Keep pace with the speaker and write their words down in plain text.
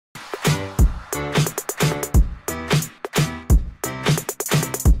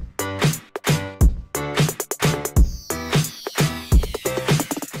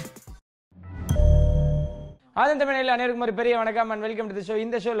ஆதன் தமிழில் அனைவருக்கும் ஒரு பெரிய வணக்கம் and welcome to the show.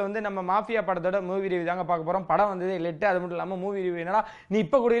 இந்த ஷோவில் வந்து நம்ம மாஃபியா படத்தோட மூவி ரிவ்யூ தாங்க பார்க்க போகிறோம். படம் வந்து லெட்டு, அது மட்டும் இல்லாமல் மூவி ரிவ்யூ என்னடா நீ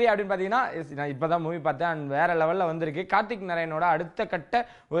இப்போ கொடுக்குறீ அப்படின்னு பார்த்தீங்கன்னா, நான் இப்போ தான் மூவி பார்த்தேன் அண்ட் வேற லெவலில் வந்திருக்கு. கார்த்திக் நரேனோட அடுத்த கட்ட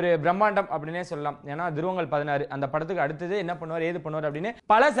ஒரு பிரம்மாண்டம் அப்படின்னே சொல்லலாம். ஏன்னா துருவங்கள் 16 அந்த படத்துக்கு அடுத்தது என்ன பண்ணுவார் ஏது பண்ணுவார் அப்படின்னு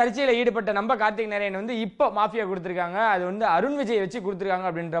பல சர்ச்சையில் ஈடுபட்ட நம்ம கார்த்திக் நரேன் வந்து இப்போ மாஃபியா கொடுத்துருக்காங்க. அது வந்து அருண் விஜய் வச்சு கொடுத்துருக்காங்க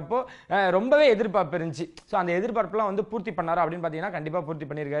அப்படின்றப்போ ரொம்பவே எதிர்பார்ப்பு இருந்துச்சு. ஸோ அந்த எதிர்பார்ப்புலாம் வந்து பூர்த்தி பண்ணாரா அப்படின்னு பார்த்தீங்கன்னா கண்டிப்பாக பூர்த்தி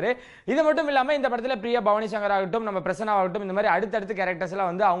பண்ணியிருக்காரு. இது மட்டும் இல்லாமல் இந்த படத்தில் பிரியா பவானி சங்கர் ஆகட்டும், நம்ம பிரசன்னா ஆகட்டும், இந்த மாதிரி அடுத்தடுத்து கேரக்டர்ஸ் எல்லாம்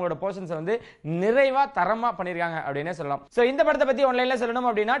வந்து அவங்களோட போர்ஷன்ஸ் வந்து நிறைவா தரமா பண்ணிருக்காங்க அப்படினே சொல்லலாம். சோ இந்த படத்தை பத்தி ஆன்லைன்ல சொல்லணும்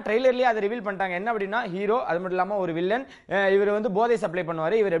அப்படின்னா ட்ரெய்லர்லயே அதை ரிவீல் பண்ணிட்டாங்க. என்ன அப்படின்னா ஹீரோ, அது மட்டும் இல்லாம ஒரு வில்லன், இவர் வந்து போதை சப்ளை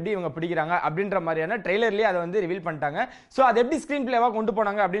பண்ணுவாரு, இவர் எப்படி இவங்க பிடிக்கிறாங்க அப்படின்ற மாதிரியான ட்ரெய்லர்லயே அதை வந்து ரிவீல் பண்ணிட்டாங்க. சோ அது எப்படி ஸ்கிரீன் பிளேவா கொண்டு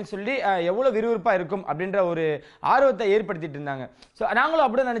போனாங்க அப்படின்னு சொல்லி எவ்வளவு விறுவிறுப்பா இருக்கும் அப்படின்ற ஒரு ஆர்வத்தை ஏற்படுத்திட்டு இருந்தாங்க. சோ நாங்களும்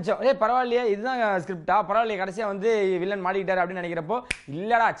அப்படி நினைச்சோம், பரவாயில்லையே இதுதான் ஸ்கிரிப்டா, பரவாயில்லையே கடைசியா வந்து வில்லன் மாட்டிக்கிட்டாரு அப்படின்னு நினைக்கிறப்போ,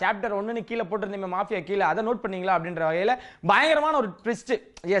 இல்லடா சாப்டர் 1 கீழே போட்டிருந்தீங்க மாஃபியா கீழே, அதை நோட் பண்ணீங்களா அப்படின்ற வகையில் பயங்கரமான ஒரு ட்விஸ்ட்.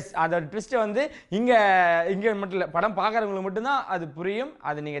 எஸ், அந்த ட்விஸ்ட் வந்து இங்க மட்டும் இல்ல, படம் பார்க்கறவங்களுக்கு மட்டும்தான் அது புரியும்.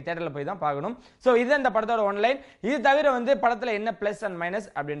 அது நீங்க தியேட்டர்ல போய் தான் பார்க்கணும். சோ இது இந்த படத்தோட ஒன்லைன். இது தவிர வந்து படத்துல என்ன பிளஸ் அண்ட் மைனஸ்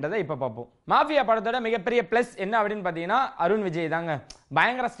அப்படின்றத இப்ப பார்ப்போம். மாஃபியா படத்தோட மிகப்பெரிய பிளஸ் என்ன அப்படின்னு பாத்தீங்கன்னா அருண் விஜய் தாங்க.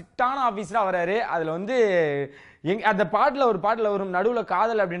 பயங்கர ஸ்ட்ரிக்டான ஆபீஸரா வராரு. அதுல வந்து அந்த ஒரு பாட்டில் வரும் நடுவில்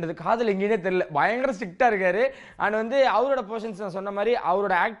காதல் அப்படின்றது, காதல் எங்கேயே தெரியல, பயங்கர ஸ்ட்ரிக்டா இருக்காரு. அண்ட் வந்து அவரோட போர்ஷன்ஸ் நான் சொன்ன மாதிரி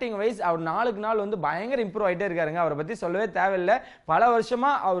அவரோட ஆக்டிங் வைஸ் அவர் நாளுக்கு நாள் வந்து பயங்கர இம்ப்ரூவ் ஆகிட்டே இருக்காருங்க. அவரை பத்தி சொல்லவே தேவையில்லை. பல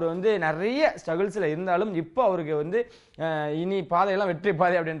வருஷமா அவர் வந்து நிறைய ஸ்ட்ரகிள்ஸ்ல இருந்தாலும் இப்போ அவருக்கு வந்து இனி பாதையெல்லாம் வெற்றி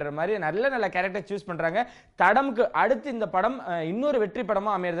பாதை அப்படின்ற மாதிரி நல்ல கேரக்டர் சூஸ் பண்றாங்க. தடம்க்கு அடுத்து இந்த படம் இன்னொரு வெற்றி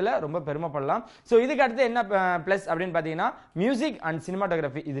படமா அமையறதுல ரொம்ப பெருமைப்படலாம். ஸோ இதுக்கு அடுத்து என்ன பிளஸ் அப்படின்னு பார்த்தீங்கன்னா மியூசிக் அண்ட்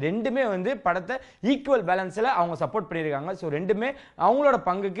சினிமாட்டோகிராஃபி, இது ரெண்டுமே வந்து படத்தை ஈக்குவல் பேலன்ஸ்ல அவங்க சப்போர்ட் பண்ணியிருக்காங்க. ஸோ ரெண்டுமே அவங்களோட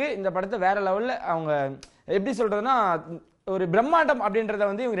பங்குக்கு இந்த படத்தை வேற லெவலில் அவங்க எப்படி சொல்றதுன்னா ஒரு பிரம்மாண்டம் அப்படின்றத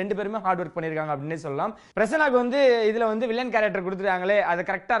வந்து இவங்க ரெண்டு பேருமே ஹார்ட் ஒர்க் பண்ணிருக்காங்க அப்படின்னு சொல்லலாம். பிரசனாக்கு வந்து இதுல வந்து வில்லன் கேரக்டர் கொடுத்துருக்காங்களே, அது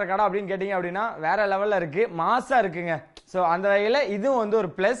கரெக்டா இருக்காடா அப்படின்னு கேட்டீங்க அப்படின்னா வேற லெவல்ல இருக்கு, மாசா இருக்குங்க. சோ அந்த வகையில இதுவும் வந்து ஒரு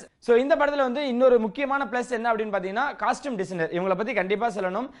பிளஸ். சோ இந்த படத்துல வந்து இன்னொரு முக்கியமான பிளஸ் என்ன அப்படின்னு பாத்தீங்கன்னா காஸ்டியூம் டிசைனர், இவங்களை பத்தி கண்டிப்பா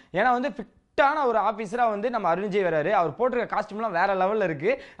சொல்லணும். ஏன்னா வந்து ஒரு ஆபீசரா வந்து நம்ம அருண் விஜய் வராரு. அவர் போட்டிருக்க காஸ்டியூம்லாம் வேற லெவல்ல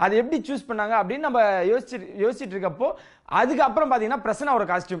இருக்கு. அது எப்படி சூஸ் பண்ணாங்க அப்படின்னு நம்ம யோசிச்சுட்டு இருக்கப்போ அதுக்கப்புறம் பாத்தீங்கன்னா பிரசன்னா ஒரு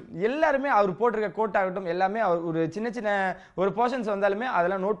காஸ்டியூம் எல்லாருமே அவர் போட்டிருக்க கோட் ஆகட்டும் எல்லாமே ஒரு சின்ன ஒரு போர்ஷன்ஸ் வந்தாலுமே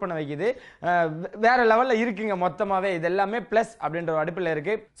அதெல்லாம் நோட் பண்ண வைக்குது. வேற லெவல்ல இருக்குங்க மொத்தமாவே. இது எல்லாமே பிளஸ் அப்படின்ற ஒரு அடுப்பில்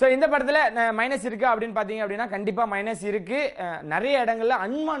இருக்கு. சோ இந்த படத்துல மைனஸ் இருக்கு அப்படின்னு பாத்தீங்க அப்படின்னா கண்டிப்பா மைனஸ் இருக்கு. நிறைய இடங்கள்ல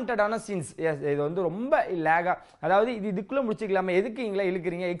அன்வான்டான சீன்ஸ், இது வந்து ரொம்ப லேகா, அதாவது இதுக்குள்ள முடிச்சுக்கலாமே, எதுக்கு இங்களா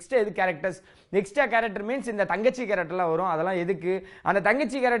இழுக்கிறீங்க, எக்ஸ்ட்ரா எது கேரக்டர்ஸ், எக்ஸ்ட்ரா கேரக்டர் மீன்ஸ் இந்த தங்கச்சி கேரக்டர்லாம் வரும், அதெல்லாம் எதுக்கு, அந்த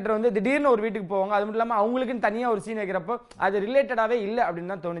தங்கச்சி கேரக்டர் வந்து திடீர்னு ஒரு வீட்டுக்கு போவாங்க, அது மட்டும் இல்லாம அவங்களுக்குன்னு தனியா ஒரு சீன் வைக்கிறப்போ அது ரிலேட்டடாவே இல்லை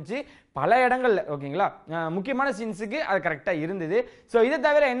அப்படின்னு தான் தோணுச்சு பல இடங்கள்ல. ஓகேங்களா, முக்கியமான சீன்ஸுக்கு அது கரெக்டா இருந்தது. ஸோ இதை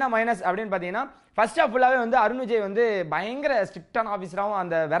தவிர என்ன மைனஸ் அப்படின்னு பார்த்தீங்கன்னா ஃபர்ஸ்ட் ஆஃப் ஃபுல்லாவே வந்து அருண் விஜய் வந்து பயங்கர ஸ்ட்ரிக்டான ஆஃபீஸராகவும்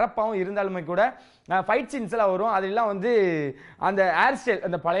அந்த வெறப்பாகவும் இருந்தாலுமே கூட ஃபைட் சீன்ஸ் எல்லாம் வரும். அதெல்லாம் வந்து அந்த ஹேர் ஸ்டைல்,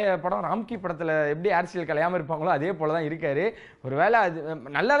 அந்த பழைய படம் ராம்கி படத்தில் எப்படி ஹேர் ஸ்டைல் கலையாமல் இருப்பாங்களோ அதே போல தான் இருக்காரு. ஒருவேளை அது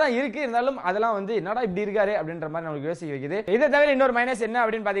நல்லா தான் இருக்கு, இருந்தாலும் அதெல்லாம் வந்து என்னடா இப்படி இருக்காரு அப்படின்ற மாதிரி நம்மளுக்கு யோசிக்க வைக்குது. இதை தவிர இன்னொரு மைனஸ் என்ன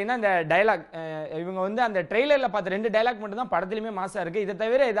அப்படின்னு பார்த்தீங்கன்னா இந்த டைலாக், இவங்க வந்து அந்த ட்ரெய்லர்ல பார்த்த 2 டைலாக் மட்டும் தான் படத்துலையுமே மாசா இருக்கு. இதை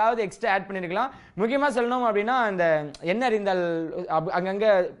தவிர ஏதாவது எக்ஸ்ட்ரா ஆட் பண்ணிருக்கலாம். முக்கியமா சொல்லணும் அப்படின்னா இந்த என்ன அறிந்தால் அங்கங்க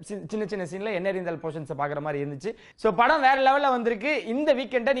சின்ன சீன்ல என்ன அறிந்தால் போர்ஷன்ஸ் பார்க்குற மாதிரி இருந்துச்சு. ஸோ படம் வேற லெவலில் வந்திருக்கு. இந்த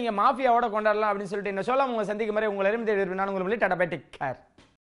வீக்கெண்டை நீங்க மாஃபியாவோட கொண்டாடலாம் அப்படின்னு சொல்லிட்டு என்ன சொல்ல உங்களை சந்திக்கும் மாதிரி உங்களை டாடா பை, டேக் கேர்.